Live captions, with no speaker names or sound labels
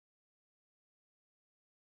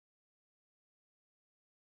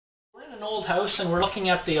In an old house and we're looking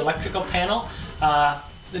at the electrical panel.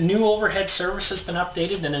 The new overhead service has been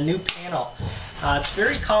updated and a new panel. It's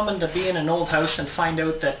very common to be in an old house and find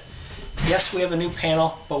out that yes, we have a new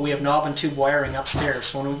panel, but we have knob and tube wiring upstairs.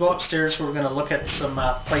 So when we go upstairs, we're going to look at some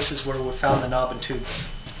places where we found the knob and tube.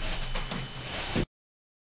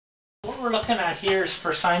 What we're looking at here is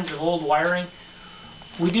for signs of old wiring.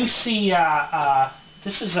 We do see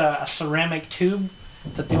this is a ceramic tube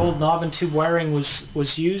that the old knob and tube wiring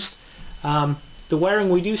was used. The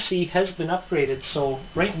wiring we do see has been upgraded, so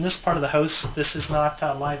right in this part of the house, this is not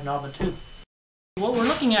live knob and tube. What we're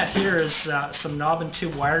looking at here is some knob and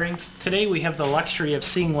tube wiring. Today we have the luxury of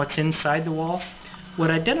seeing what's inside the wall.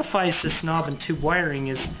 What identifies this knob and tube wiring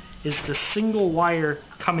is the single wire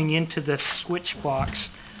coming into the switch box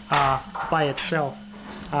by itself.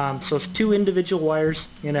 So it's two individual wires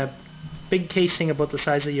in a big casing about the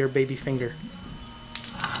size of your baby finger.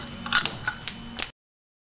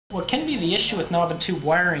 What can be the issue with knob and tube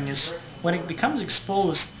wiring is when it becomes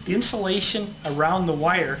exposed, the insulation around the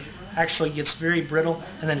wire actually gets very brittle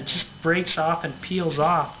and then it just breaks off and peels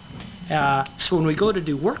off. So when we go to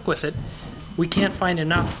do work with it, we can't find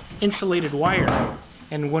enough insulated wire,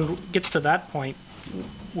 and when it gets to that point,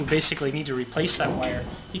 we basically need to replace that wire.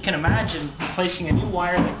 You can imagine placing a new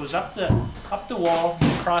wire that goes up the wall,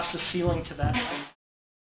 across the ceiling to that height.